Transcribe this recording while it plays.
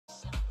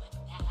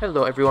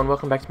Hello everyone,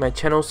 welcome back to my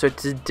channel. So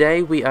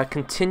today we are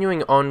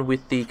continuing on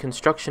with the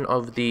construction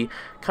of the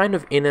kind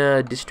of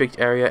inner district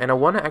area, and I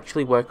want to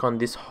actually work on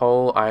this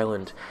whole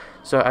island.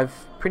 So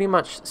I've pretty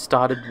much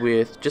started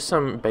with just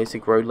some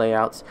basic road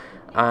layouts,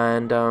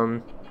 and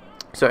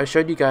so I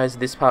showed you guys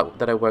this part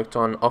that I worked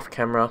on off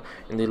camera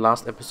in the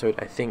last episode,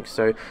 I think.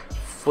 So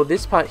for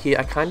this part here,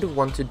 I kind of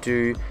want to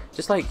do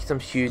just like some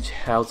huge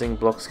housing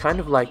blocks, kind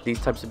of like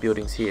these types of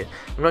buildings here.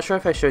 I'm not sure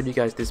if I showed you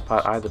guys this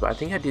part either, but I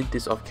think I did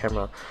this off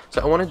camera.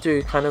 So I want to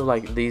do kind of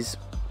like these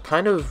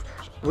kind of,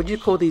 would you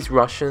call these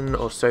Russian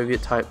or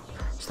Soviet type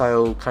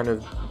style kind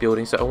of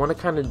buildings? So I want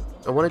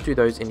to do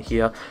those in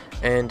here,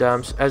 and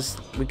as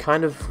we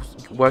kind of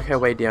work our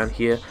way down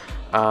here,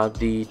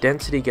 the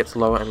density gets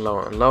lower and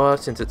lower and lower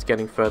since it's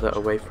getting further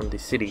away from the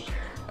city.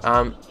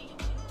 And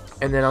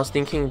then I was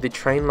thinking the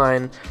train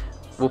line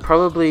I'll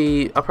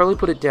probably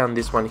put it down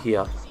this one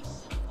here.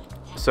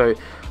 So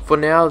for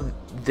now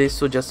this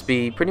will just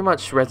be pretty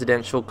much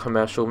residential,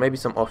 commercial, maybe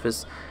some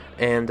office,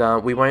 and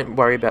we won't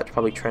worry about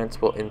public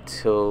transport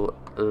until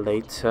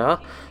later.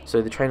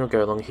 So the train will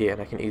go along here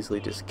and I can easily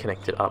just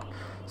connect it up.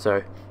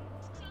 So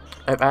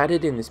I've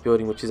added in this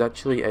building, which is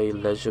actually a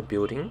leisure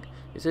building.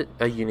 Is it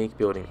a unique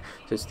building?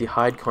 So it's the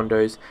Hyde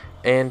condos,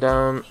 and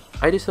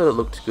I just thought it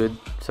looked good,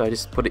 so I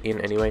just put it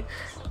in anyway.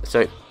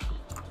 So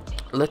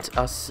let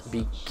us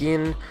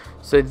begin.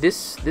 So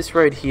this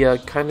road here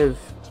kind of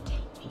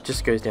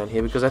just goes down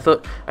here because I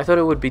thought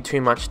it would be too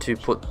much to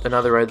put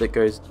another road that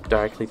goes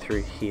directly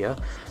through here.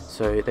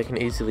 So they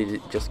can easily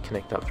just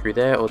connect up through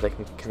there, or they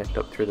can connect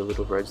up through the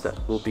little roads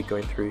that will be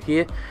going through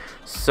here.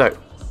 So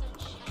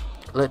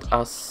let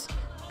us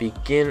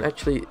begin.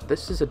 Actually,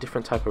 this is a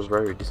different type of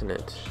road, isn't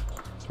it?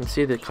 You can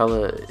see the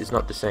color is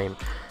not the same.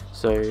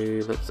 So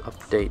let's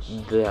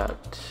update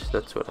that.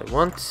 That's what I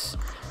want.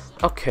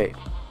 Okay.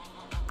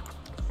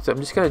 So I'm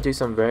just going to do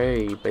some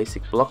very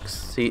basic blocks,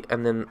 see,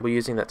 and then we're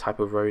using that type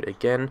of road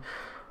again,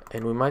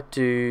 and we might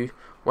do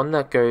one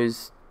that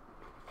goes,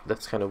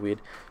 that's kind of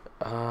weird,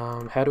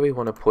 how do we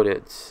want to put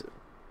it,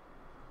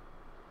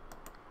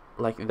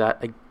 like that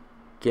I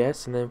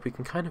guess, and then if we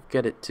can kind of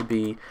get it to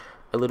be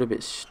a little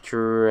bit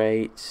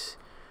straight,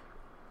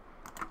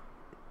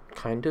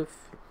 kind of,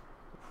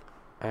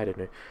 I don't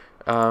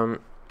know.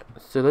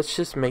 So let's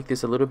just make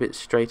this a little bit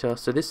straighter.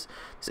 So this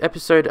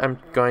episode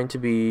it's going to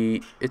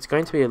be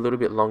a little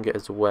bit longer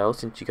as well,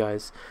 since you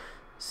guys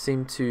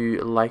seem to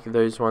like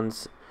those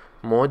ones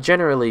more.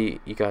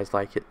 Generally you guys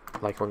like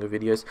longer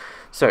videos.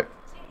 So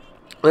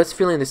let's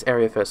fill in this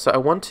area first. So I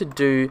want to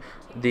do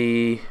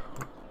the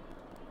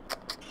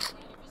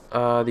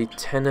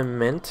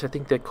tenement. I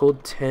think they're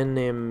called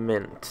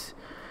tenement.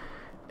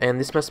 And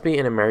this must be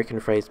an American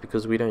phrase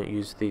because we don't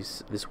use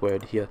this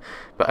word here.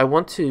 But I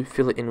want to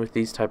fill it in with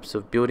these types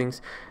of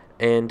buildings.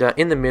 And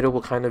in the middle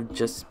will kind of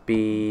just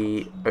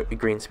be a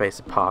green space,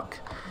 a park.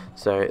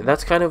 So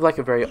that's kind of like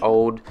a very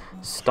old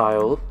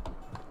style.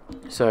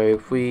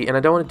 So and I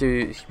don't want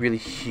to do really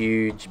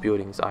huge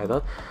buildings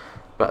either.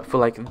 But for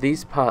like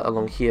these part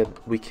along here,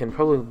 we can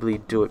probably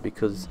do it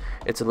because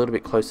it's a little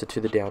bit closer to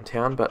the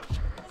downtown. But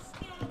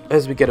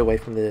as we get away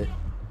from the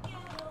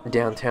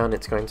downtown,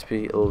 it's going to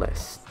be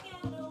less.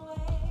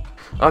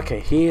 Okay,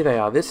 here they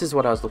are. This is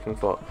what I was looking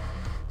for.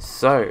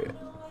 So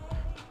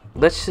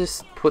let's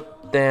just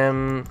put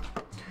them,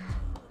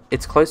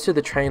 it's close to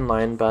the train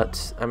line,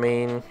 but I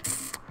mean,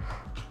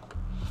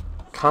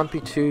 can't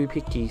be too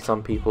picky,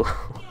 some people.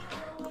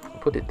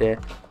 Put it there,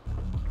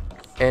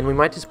 and we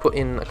might just put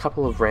in a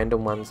couple of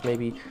random ones.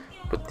 Maybe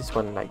put this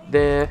one like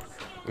there,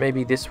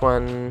 maybe this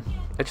one,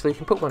 actually you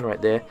can put one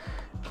right there.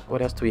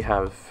 What else do we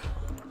have?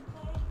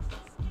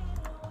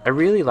 I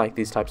really like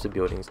these types of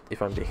buildings,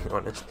 if I'm being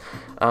honest.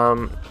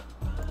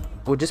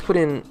 We'll just put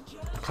in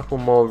a couple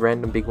more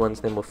random big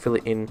ones, then we'll fill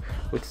it in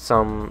with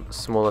some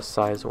smaller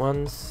size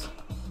ones.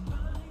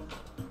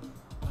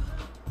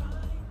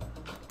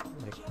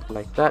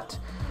 Like that.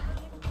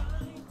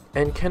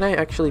 And can I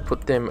actually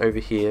put them over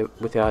here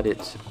without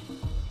it?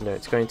 No,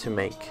 it's going to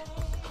make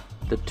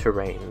the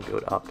terrain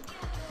build up.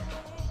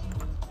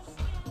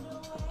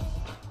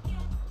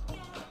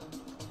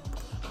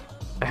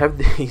 I have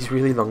these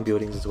really long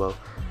buildings as well.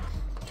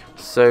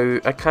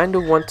 So I kind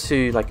of want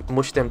to like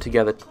mush them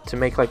together to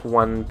make like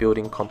one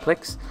building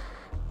complex.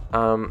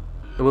 We'll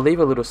leave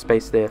a little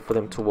space there for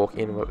them to walk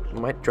in. We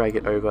might drag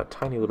it over a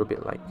tiny little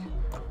bit like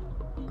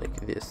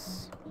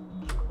this.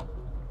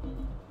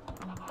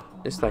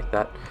 Just like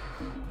that.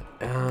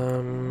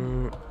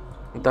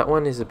 That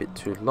one is a bit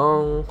too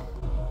long.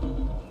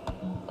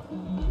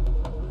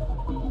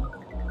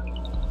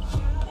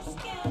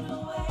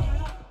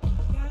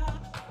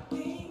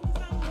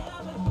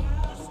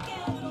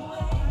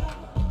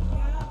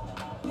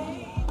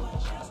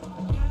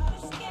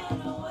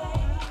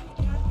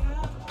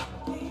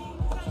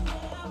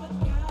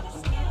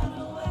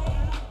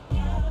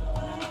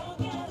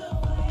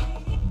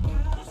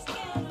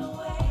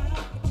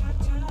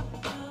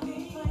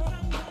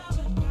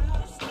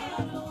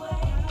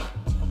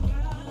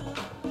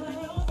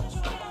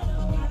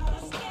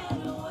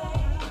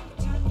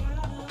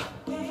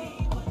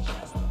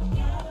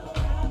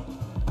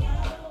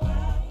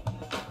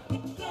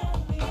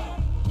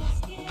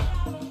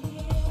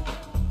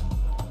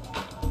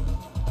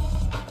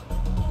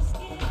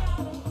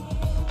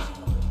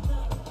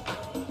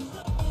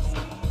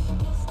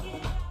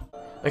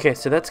 Okay,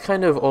 so that's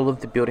kind of all of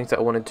the buildings that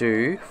I want to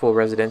do for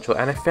residential,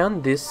 and I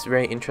found this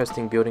very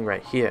interesting building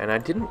right here, and I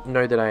didn't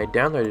know that I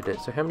downloaded it.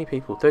 So how many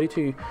people?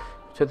 32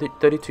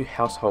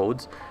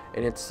 households,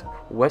 and it's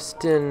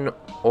Western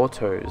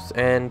Autos,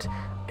 and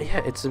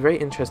yeah, it's a very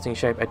interesting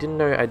shape. I didn't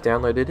know I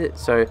downloaded it,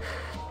 so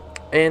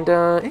and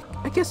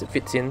I guess it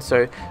fits in.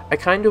 So I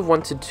kind of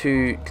wanted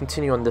to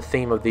continue on the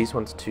theme of these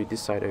ones to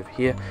this side over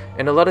here,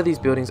 and a lot of these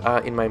buildings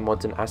are in my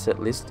mods and asset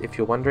list, if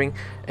you're wondering.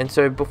 And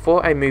so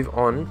before I move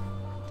on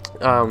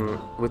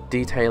with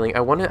detailing,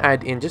 I want to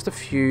add in just a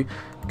few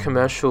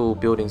commercial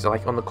buildings,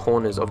 like on the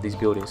corners of these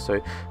buildings.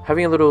 So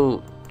having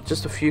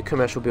just a few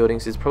commercial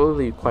buildings is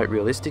probably quite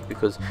realistic,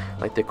 because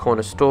like they're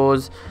corner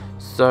stores.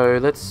 So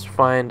let's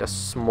find a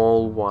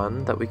small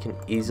one that we can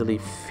easily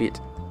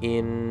fit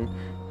in,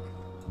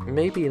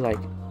 maybe like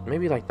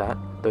that,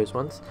 those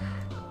ones.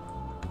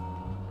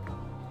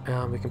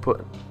 We can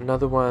put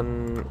another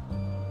one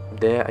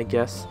there, I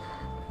guess.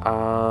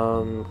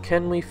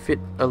 Can we fit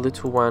a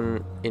little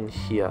one in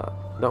here?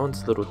 That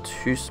one's a little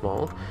too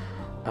small.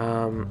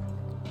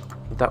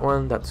 That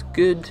one, that's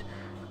good.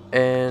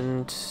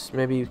 And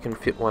maybe you can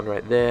fit one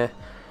right there.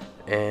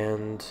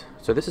 And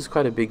so this is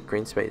quite a big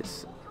green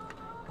space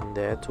in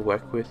there to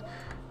work with.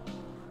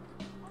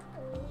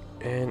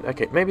 And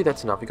okay, maybe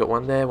that's enough. We got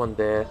one there, one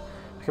there.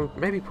 I can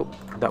maybe put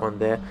that one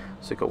there.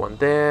 So got one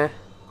there,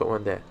 got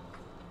one there.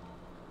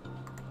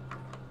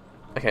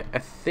 Okay, I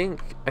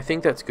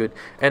think that's good.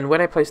 And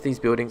when I placed these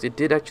buildings, it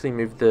did actually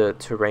move the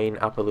terrain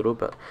up a little,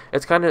 but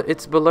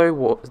it's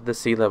below the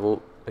sea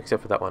level,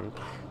 except for that one.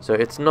 So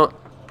it's not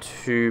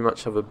too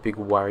much of a big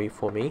worry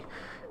for me.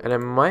 And I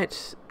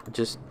might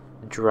just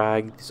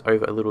drag this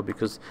over a little,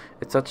 because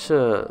it's such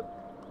a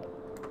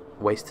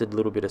wasted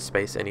little bit of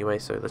space anyway.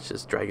 So let's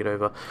just drag it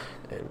over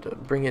and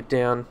bring it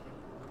down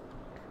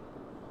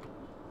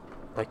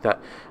like that.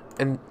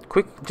 And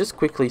just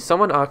quickly,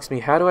 someone asked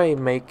me, how do I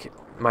make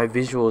my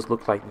visuals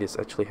look like this?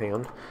 Actually, hang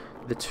on,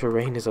 the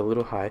terrain is a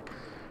little high.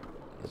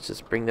 Let's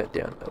just bring that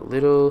down a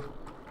little.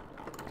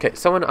 Okay,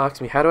 someone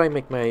asked me, how do I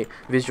make my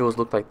visuals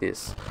look like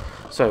this?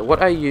 So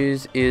what I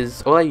use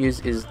is, all I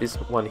use is this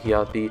one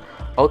here, the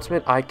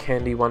Ultimate Eye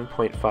Candy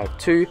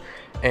 1.52,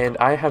 and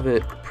I have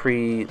it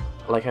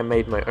like I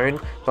made my own.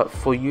 But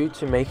for you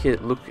to make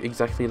it look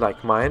exactly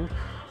like mine,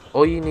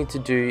 all you need to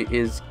do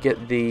is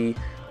get the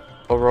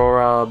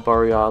Aurora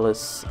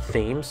Borealis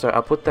theme. So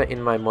I'll put that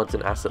in my mods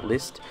and asset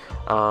list,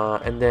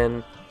 and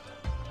then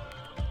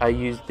I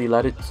use the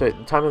latitude. So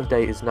time of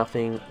day is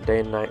nothing, day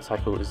and night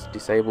cycle is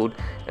disabled,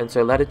 and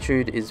so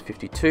latitude is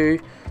 52,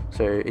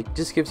 so it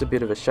just gives a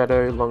bit of a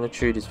shadow.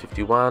 Longitude is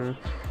 51,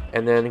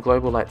 and then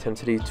global light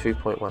intensity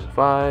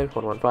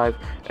 115,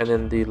 and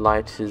then the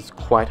light is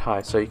quite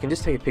high, so you can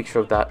just take a picture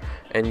of that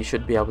and you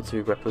should be able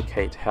to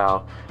replicate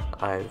how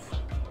I've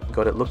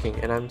got it looking.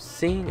 And I'm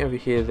seeing over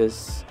here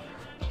there's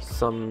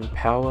some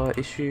power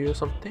issue or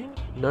something.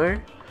 No?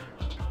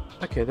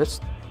 Okay,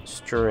 that's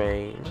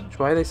strange.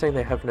 Why are they saying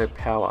they have no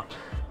power?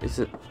 Is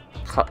it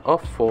cut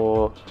off,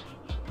 or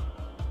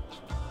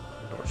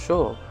I'm not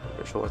sure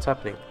what's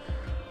happening.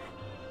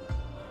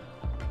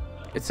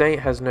 It's saying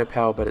it has no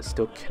power, but it's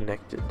still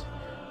connected.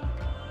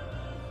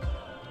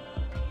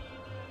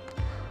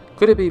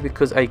 Could it be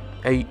because I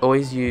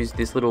always use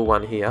this little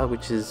one here,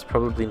 which is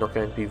probably not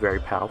going to be very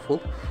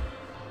powerful?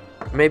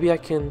 Maybe I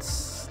can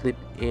slip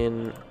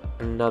in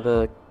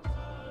another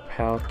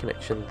power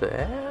connection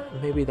there.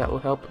 Maybe that will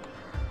help.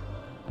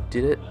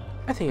 Did it?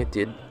 I think it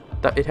did.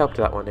 It helped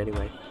that one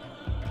anyway.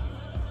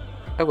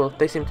 Oh well,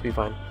 they seem to be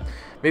fine.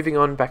 Moving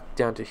on back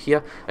down to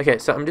here. Okay,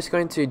 so I'm just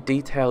going to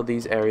detail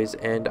these areas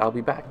and I'll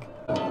be back.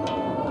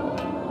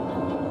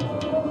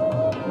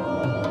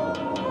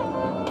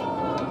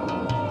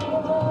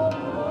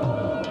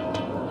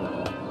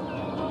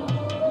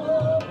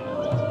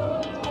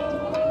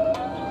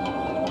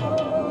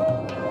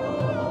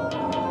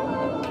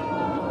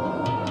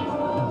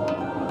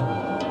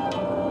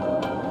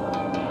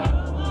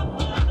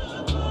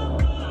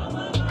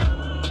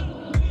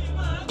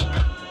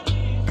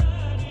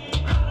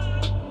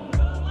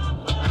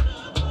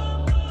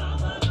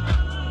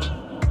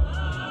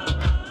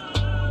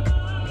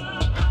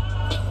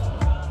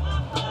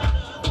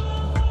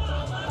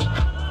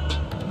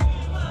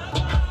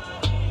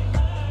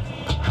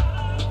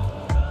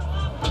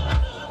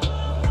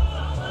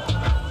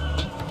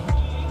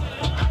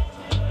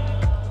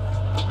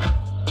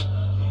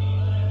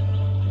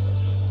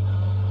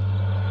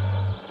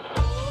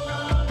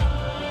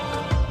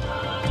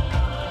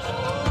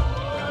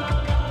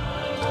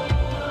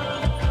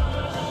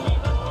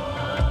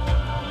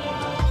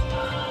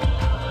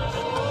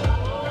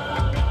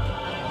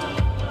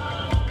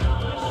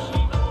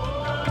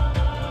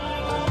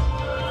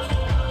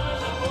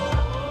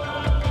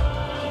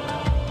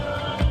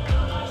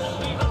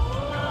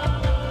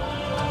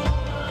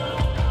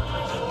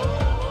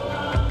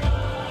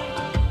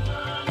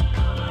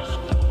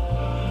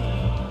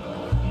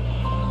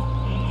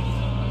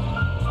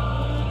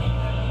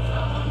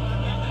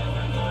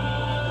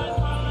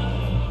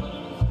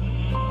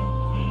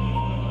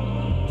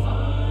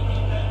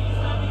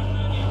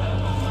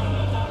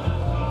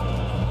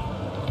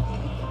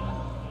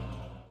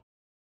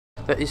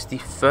 that is the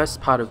first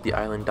part of the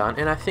island done,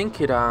 and I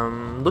think it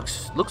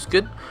looks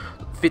good,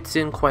 fits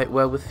in quite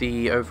well with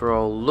the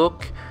overall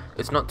look.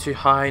 It's not too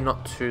high,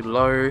 not too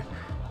low,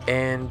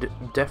 and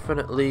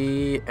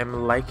definitely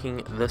am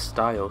liking the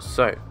style.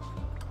 So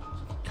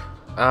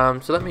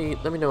so let me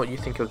know what you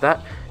think of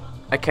that.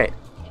 Okay,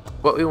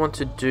 what we want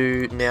to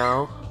do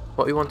now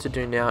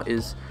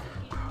is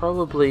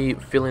probably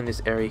fill in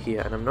this area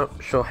here, and I'm not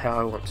sure how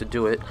I want to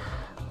do it.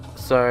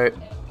 So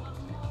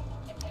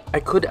I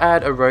could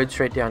add a road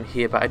straight down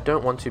here, but I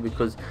don't want to,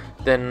 because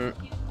then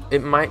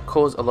it might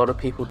cause a lot of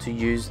people to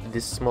use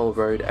this small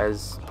road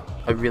as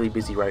a really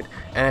busy road,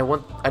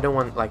 and I don't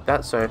want like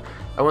that. So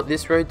I want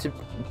this road to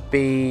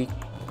be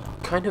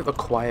kind of a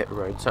quiet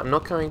road, so I'm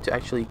not going to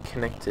actually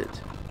connect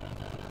it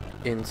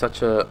in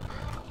such a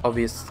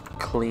obvious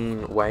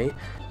clean way.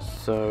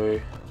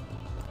 So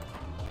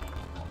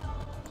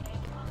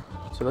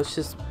let's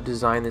just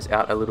design this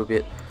out a little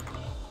bit,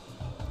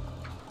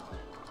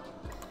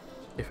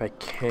 if I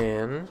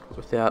can,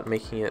 without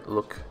making it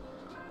look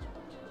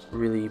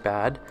really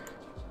bad.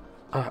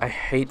 I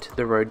hate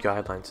the road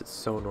guidelines, it's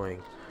so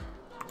annoying.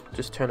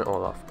 Just turn it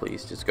all off,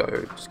 please. Just go.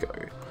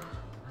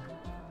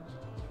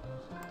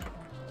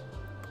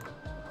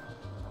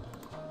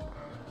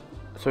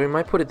 So we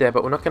might put it there,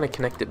 but we're not going to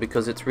connect it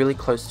because it's really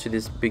close to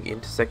this big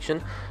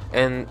intersection.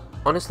 And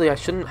honestly, I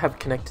shouldn't have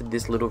connected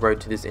this little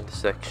road to this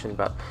intersection,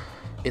 but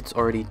it's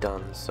already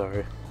done,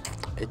 so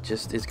it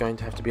just is going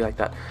to have to be like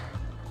that.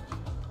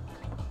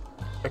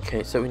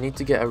 Okay, so we need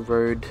to get a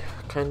road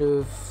kind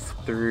of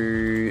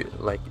through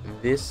like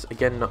this.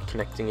 Again, not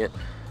connecting it.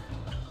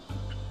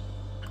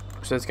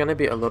 So there's going to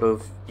be a lot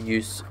of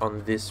use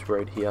on this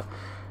road here.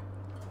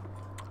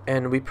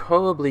 And we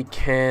probably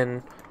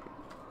can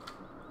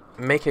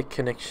make a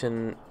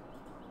connection.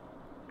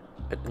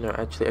 No,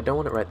 actually, I don't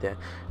want it right there.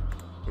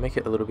 Make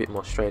it a little bit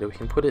more straighter. We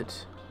can put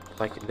it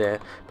like there.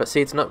 But see,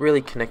 it's not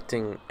really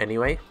connecting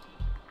anyway.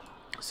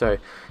 So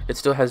it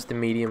still has the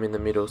medium in the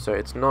middle, so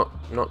it's not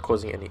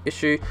causing any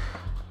issue.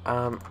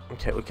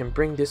 Okay, we can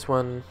bring this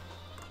one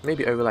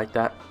maybe over like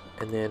that,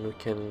 and then we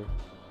can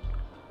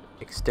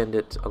extend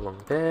it along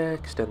there,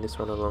 extend this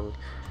one along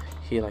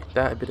here like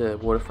that, a bit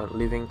of waterfront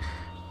living.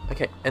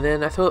 Okay, and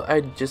then I thought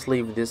I'd just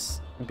leave this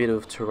bit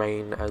of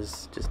terrain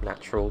as just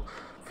natural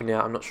for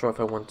now. I'm not sure if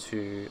I want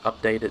to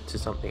update it to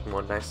something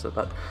more nicer,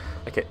 but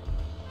okay.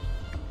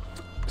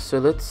 So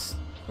let's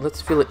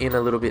fill it in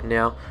a little bit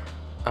now.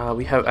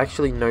 We have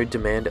actually no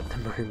demand at the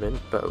moment,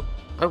 but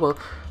oh well.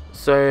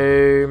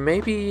 So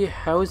maybe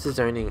how does the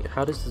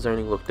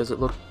zoning look? Does it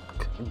look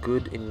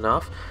good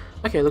enough?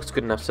 Okay, it looks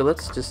good enough. So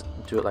let's just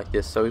do it like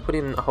this. So we put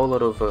in a whole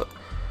lot of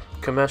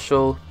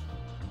commercial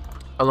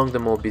along the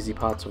more busy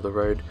parts of the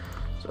road,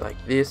 so like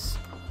this,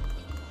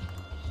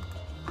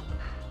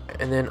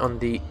 and then on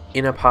the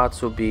inner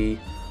parts will be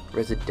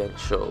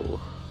residential,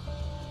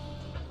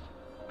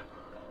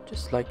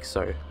 just like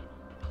so.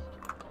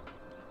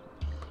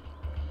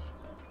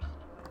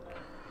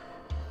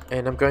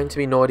 And I'm going to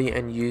be naughty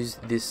and use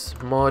this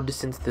mod,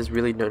 since there's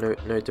really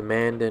no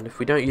demand, and if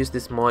we don't use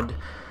this mod,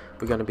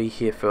 we're going to be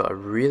here for a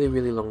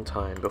really long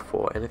time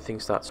before anything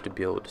starts to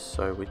build.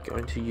 So we're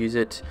going to use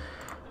it.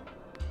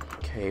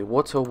 Okay,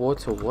 water.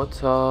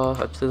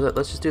 Actually,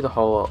 let's just do the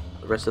whole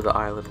rest of the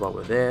island while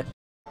we're there.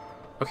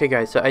 Okay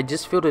guys, so I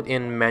just filled it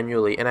in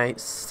manually, and I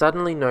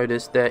suddenly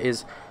noticed there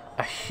is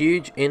a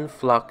huge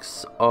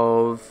influx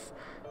of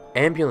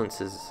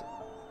ambulances.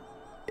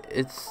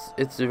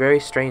 It's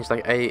very strange.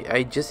 Like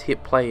I just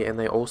hit play and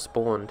they all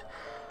spawned.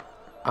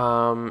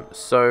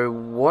 So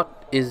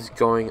what is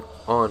going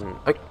on?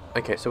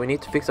 Okay, so we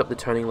need to fix up the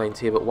turning lanes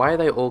here, but why are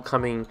they all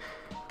coming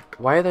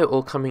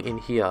in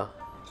here?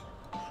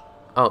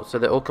 Oh, so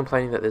they're all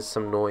complaining that there's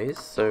some noise.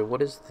 So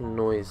what is the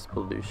noise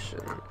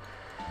pollution?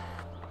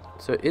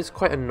 So it is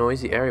quite a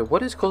noisy area.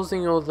 What is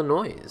causing all the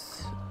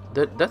noise?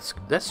 That's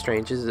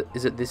strange. Is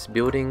it this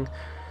building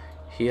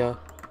here?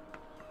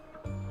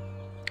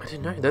 I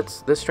don't know.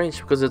 That's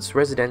strange because it's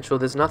residential.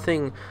 There's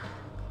nothing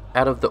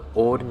out of the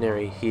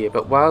ordinary here.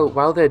 But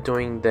while they're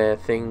doing their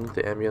thing,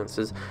 the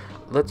ambulances,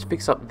 let's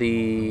fix up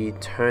the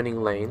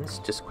turning lanes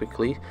just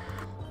quickly.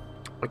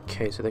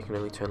 Okay, so they can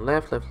only turn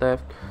left.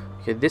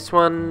 Okay, this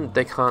one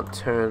they can't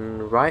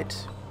turn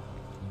right.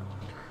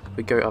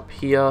 We go up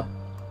here.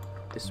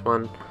 This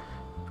one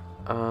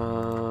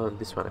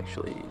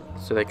actually.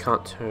 So they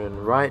can't turn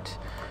right.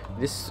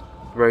 This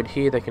road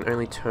here they can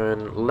only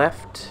turn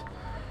left.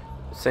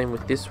 Same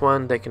with this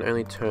one, they can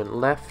only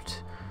turn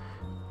left.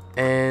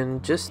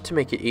 And just to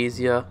make it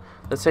easier,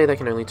 let's say they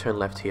can only turn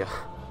left here.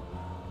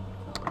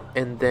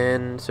 And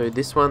then, so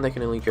this one they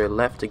can only go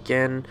left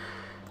again.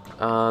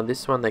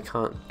 This one they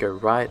can't go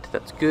right,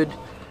 that's good.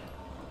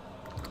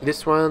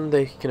 This one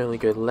they can only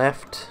go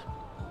left.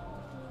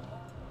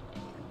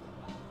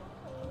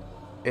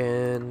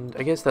 And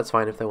I guess that's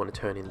fine if they want to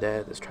turn in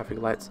there, there's traffic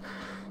lights.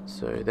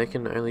 So they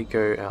can only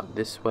go out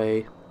this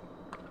way.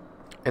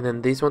 And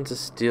then these ones are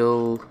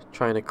still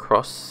trying to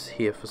cross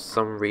here for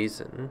some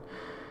reason.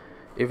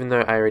 even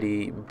though I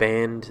already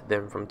banned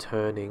them from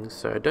turning.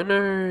 So I don't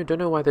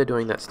know why they're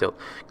doing that still,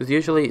 because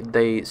usually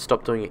they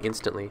stop doing it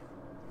instantly.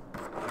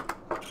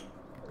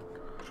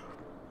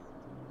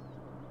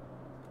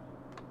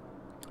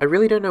 I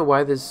really don't know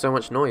why there's so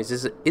much noise.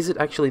 Is it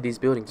actually these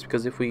buildings?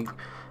 Because if we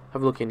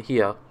have a look in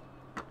here,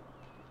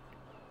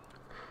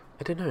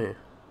 I don't know.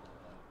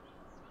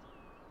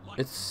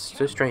 It's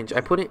so strange.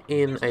 I put it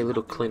in a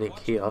little clinic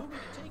here,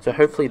 so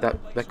hopefully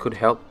that could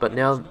help. But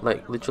now,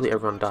 like, literally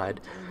everyone died.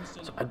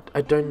 So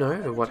I don't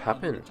know what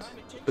happened,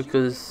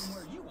 because,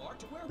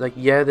 like,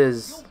 yeah,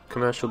 there's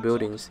commercial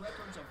buildings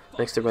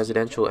next to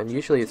residential, and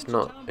usually it's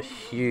not a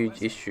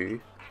huge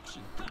issue.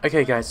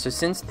 Okay guys, so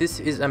since this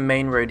is a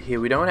main road here,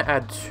 we don't want to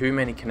add too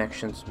many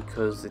connections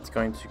because it's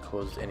going to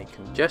cause any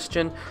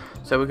congestion.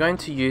 So we're going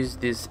to use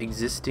this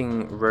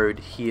existing road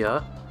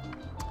here,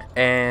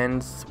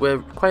 and we're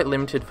quite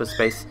limited for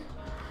space.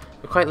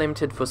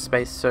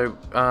 So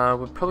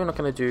we're probably not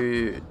going to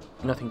do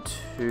nothing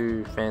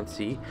too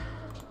fancy.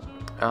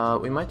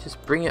 We might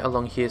just bring it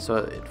along here so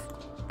it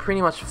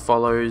pretty much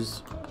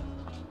follows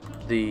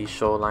the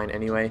shoreline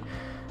anyway.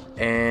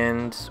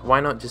 And why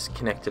not just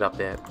connect it up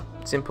there?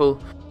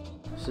 Simple.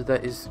 So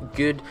that is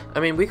good. I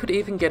mean, we could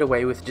even get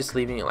away with just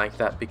leaving it like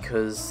that,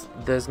 because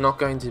there's not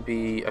going to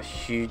be a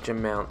huge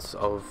amount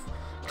of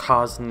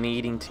cars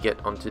needing to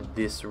get onto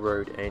this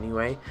road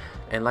anyway.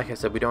 And like I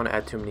said, we don't want to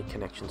add too many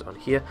connections on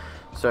here.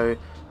 So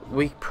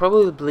we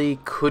probably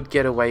could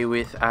get away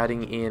with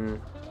adding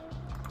in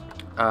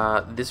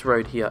this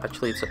road here.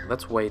 Actually,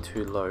 that's way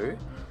too low.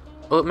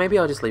 Well, maybe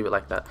I'll just leave it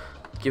like that.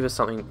 Give us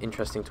something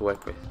interesting to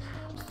work with.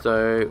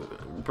 So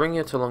bring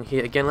it along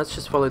here. Again, let's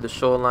just follow the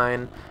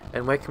shoreline.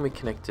 And where can we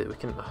connect it? We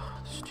can...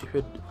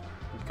 stupid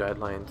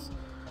guidelines.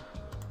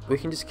 We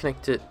can just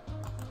connect it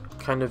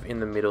kind of in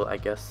the middle, I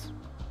guess.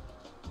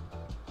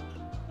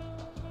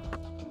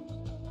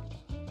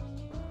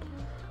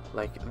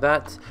 Like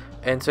that.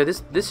 And so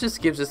this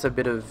just gives us a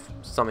bit of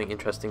something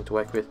interesting to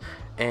work with.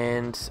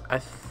 And I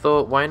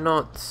thought, why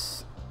not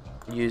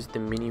use the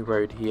mini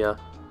road here?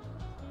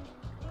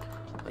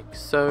 Like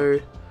so.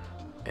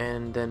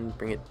 And then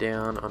bring it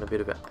down on a bit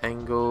of an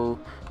angle.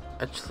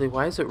 Actually,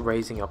 why is it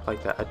raising up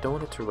like that? I don't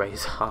want it to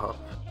raise up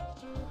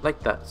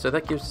like that. So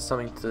that gives us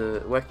something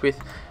to work with,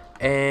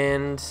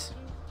 and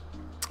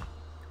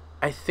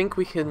I think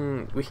we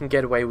can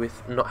get away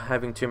with not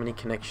having too many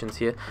connections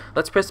here.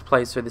 Let's press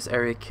play so this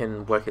area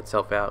can work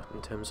itself out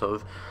in terms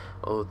of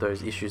all of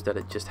those issues that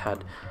it just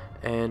had.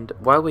 And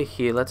while we're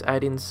here, let's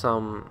add in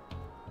some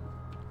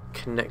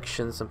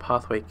connections, some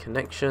pathway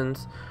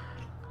connections,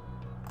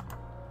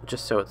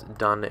 just so it's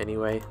done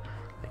anyway.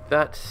 Like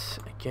that.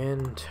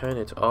 Again, turn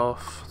it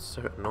off.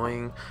 So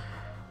annoying.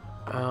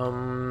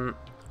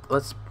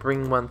 Let's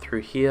bring one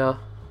through here.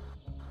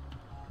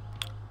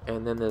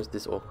 And then there's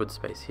this awkward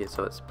space here,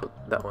 so let's put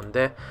that one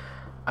there.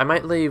 I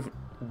might leave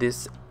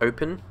this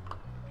open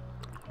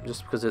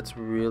just because it's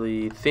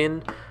really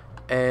thin.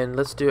 And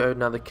let's do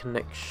another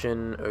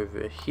connection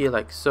over here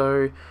like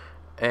so.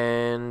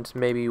 And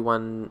maybe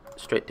one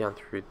straight down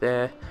through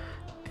there.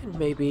 And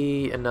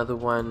maybe another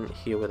one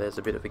here where there's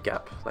a bit of a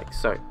gap, like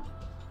so.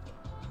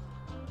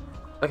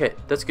 Okay,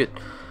 that's good.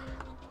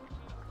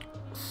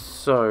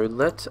 So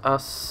let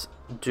us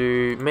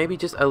do maybe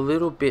just a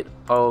little bit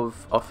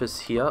of office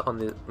here on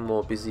the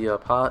more busier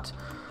part,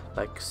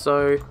 like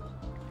so.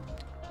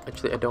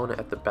 Actually, I don't want it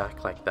at the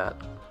back like that.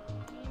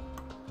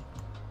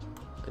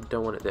 I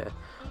don't want it there.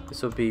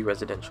 This will be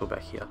residential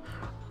back here.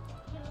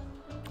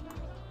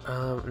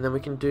 And then we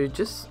can do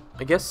just,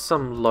 I guess,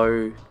 some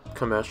low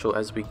commercial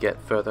as we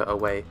get further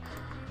away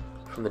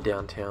from the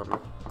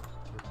downtown.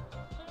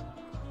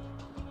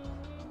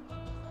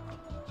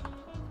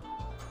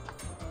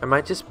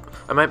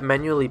 I might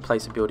manually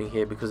place a building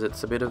here because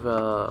it's a bit of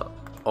a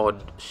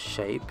odd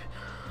shape.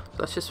 So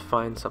let's just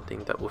find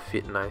something that will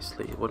fit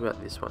nicely. What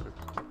about this one?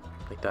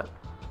 Like that.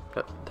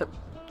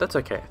 That's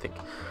okay, I think.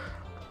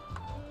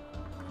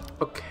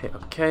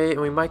 Okay,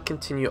 and we might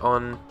continue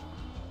on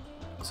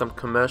some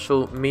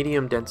commercial,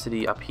 medium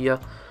density up here.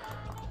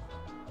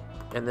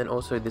 And then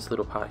also this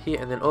little part here,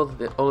 and then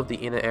all of the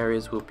inner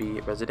areas will be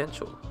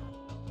residential.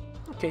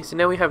 Okay, so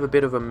now we have a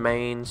bit of a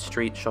main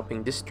street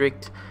shopping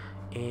district.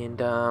 And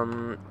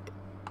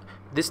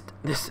this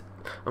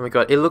oh my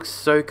god, it looks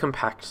so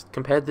compact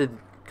compared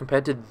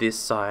to this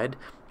side.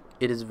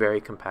 It is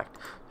very compact.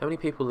 How many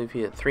people live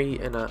here?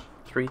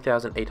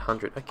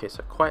 3,800. Okay,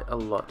 so quite a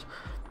lot.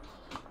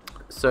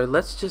 So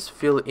let's just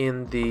fill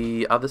in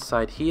the other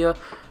side here,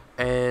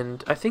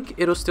 and I think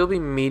it'll still be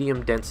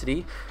medium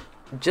density,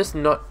 just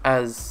not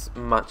as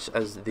much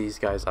as these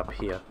guys up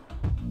here.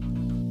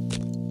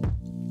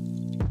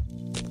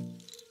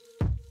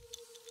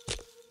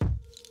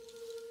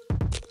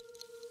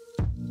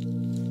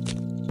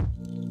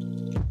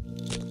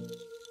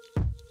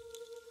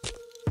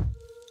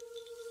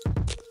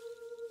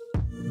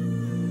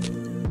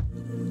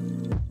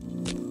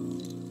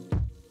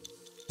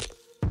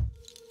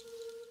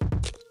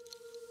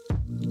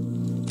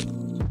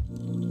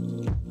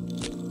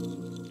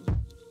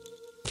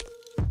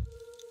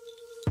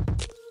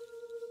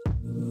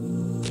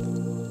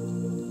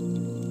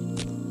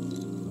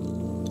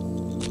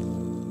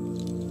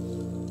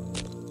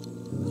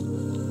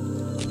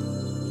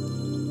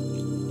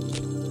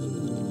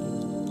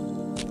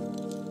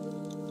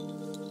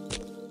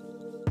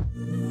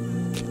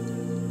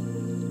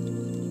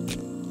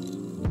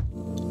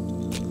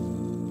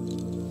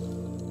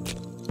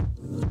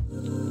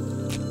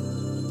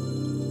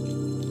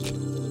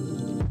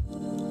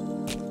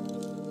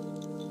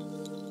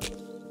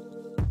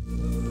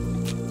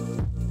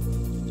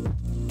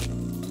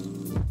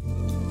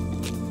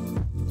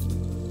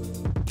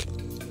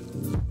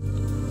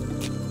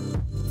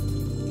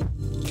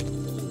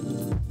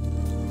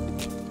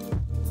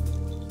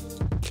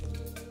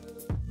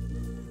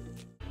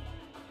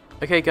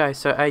 Okay guys,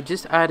 so I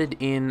just added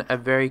in a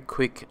very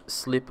quick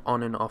slip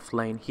on and off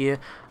lane here.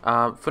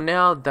 For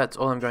now, that's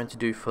all I'm going to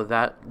do for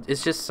that.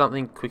 It's just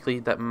something quickly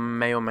that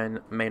may or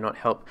may not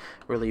help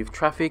relieve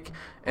traffic.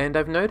 And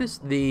I've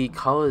noticed the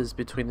colors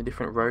between the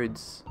different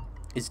roads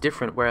is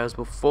different, whereas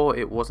before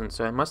it wasn't.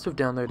 So I must have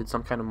downloaded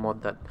some kind of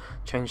mod that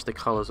changed the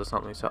colors or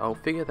something. So I'll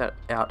figure that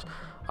out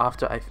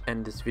after I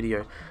end this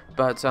video.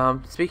 But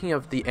speaking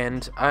of the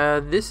end,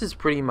 this is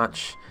pretty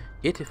much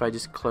it if I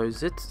just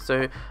close it.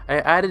 So I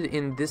added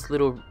in this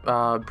little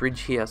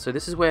bridge here. So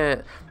this is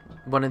where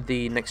one of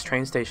the next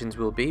train stations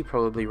will be,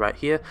 probably right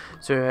here.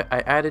 So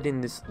I added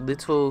in this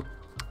little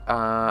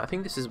I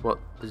think this is what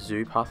the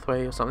zoo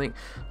pathway or something,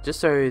 just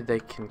so they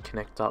can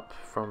connect up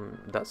from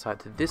that side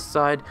to this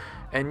side.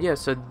 And yeah,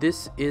 so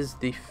this is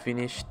the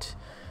finished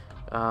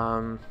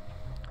image.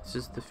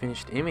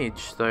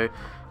 So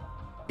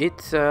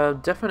it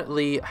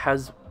definitely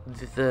has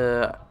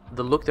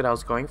the look that I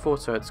was going for.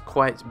 So it's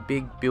quite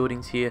big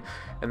buildings here,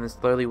 and then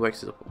slowly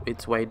works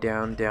its way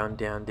down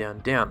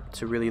to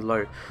really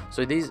low.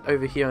 So these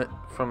over here,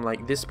 from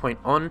like this point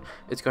on,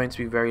 it's going to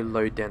be very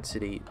low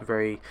density,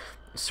 very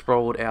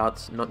sprawled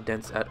out, not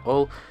dense at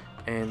all.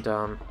 And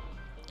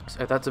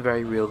so that's a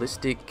very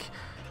realistic,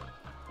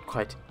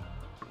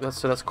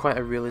 that's quite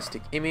a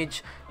realistic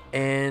image.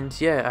 And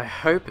yeah, I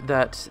hope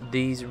that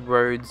these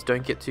roads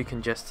don't get too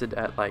congested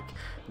at like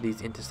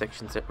these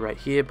intersections right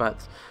here,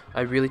 but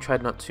I really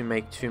tried not to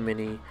make too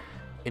many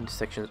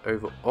intersections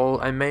overall.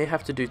 I may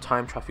have to do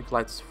time traffic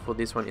lights for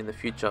this one in the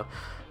future,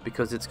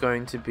 because it's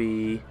going to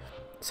be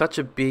such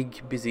a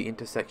big busy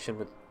intersection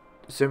with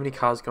so many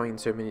cars going in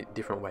so many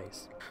different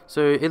ways.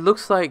 So it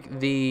looks like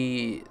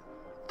the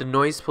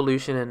noise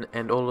pollution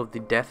and all of the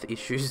death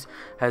issues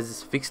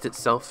has fixed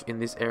itself in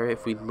this area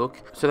if we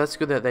look. So that's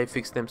good that they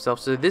fixed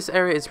themselves. So this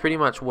area is pretty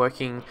much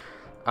working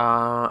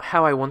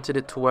how I wanted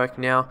it to work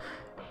now.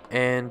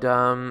 And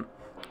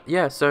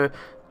yeah, so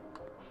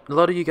a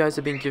lot of you guys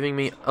have been giving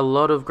me a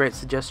lot of great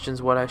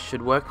suggestions what I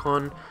should work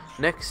on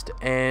next,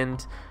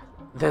 and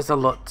there's a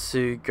lot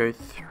to go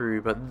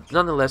through, but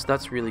nonetheless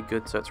that's really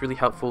good. So it's really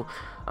helpful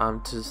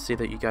to see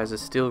that you guys are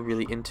still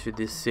really into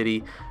this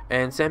city.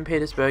 And St.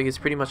 Petersburg is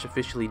pretty much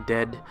officially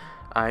dead.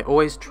 I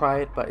always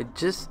try it, but it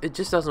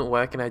just doesn't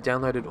work, and I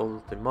downloaded all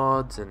of the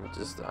mods and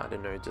just, I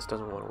don't know, it just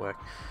doesn't want to work.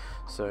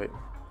 So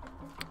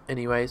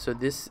anyway, so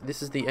this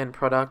is the end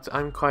product.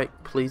 I'm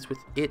quite pleased with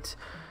it.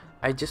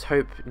 I just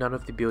hope none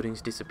of the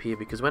buildings disappear,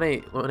 because when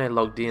I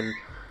logged in,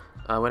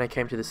 when I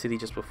came to the city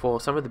just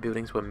before, some of the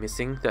buildings were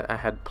missing that I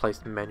had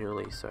placed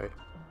manually, so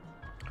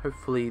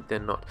hopefully they're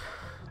not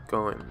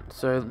going.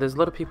 So there's a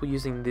lot of people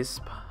using this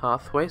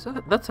pathway,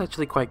 so that's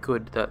actually quite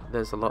good that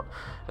there's a lot,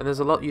 and there's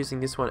a lot using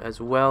this one as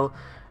well.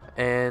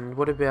 And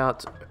what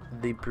about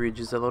the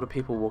bridges? A lot of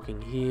people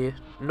walking here.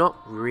 Not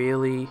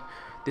really.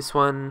 This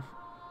one,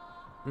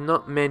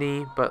 not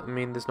many, but I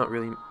mean there's not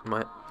really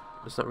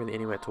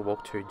anywhere to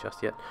walk to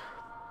just yet.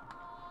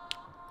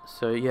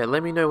 So yeah,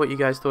 let me know what you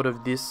guys thought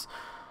of this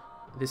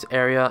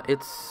area.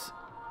 It's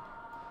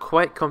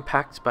quite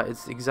compact, but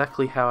it's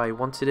exactly how I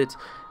wanted it,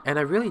 and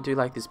I really do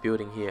like this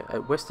building here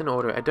at Western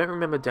Auto. I don't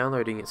remember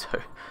downloading it,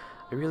 so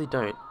I really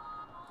don't.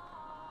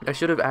 I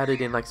should have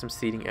added in like some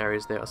seating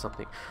areas there or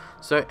something.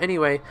 So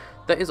anyway,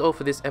 that is all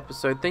for this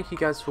episode. Thank you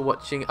guys for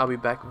watching. I'll be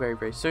back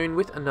very soon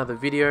with another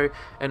video,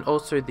 and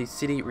also the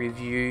city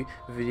review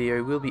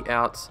video will be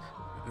out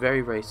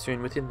very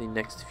soon, within the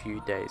next few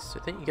days. So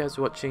thank you guys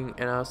for watching,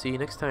 and I'll see you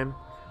next time.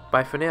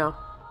 Bye for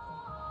now.